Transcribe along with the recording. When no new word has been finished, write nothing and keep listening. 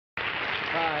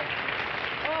Bye.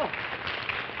 Oh,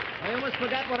 I almost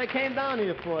forgot what I came down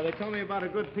here for. They told me about a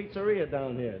good pizzeria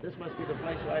down here. This must be the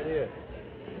place right here.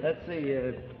 Let's see,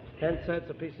 10 cents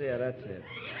a piece. Yeah, that's it.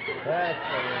 That's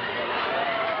it.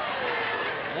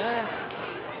 Yeah.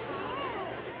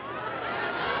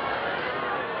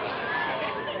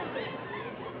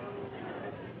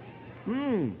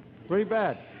 Pretty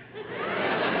bad.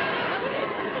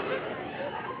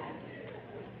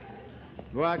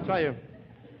 Well, I tell you,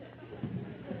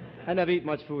 I never eat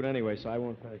much food anyway, so I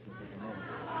won't pay for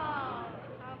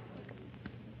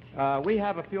it. We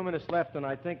have a few minutes left, and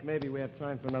I think maybe we have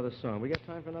time for another song. We got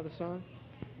time for another song?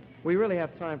 We really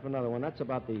have time for another one. That's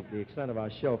about the extent of our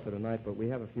show for tonight, but we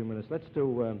have a few minutes. Let's do,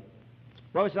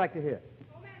 what would you like to hear?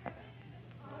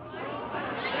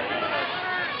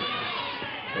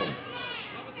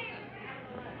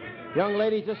 Young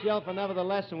lady, just yell for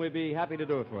nevertheless, and we'd be happy to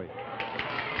do it for you.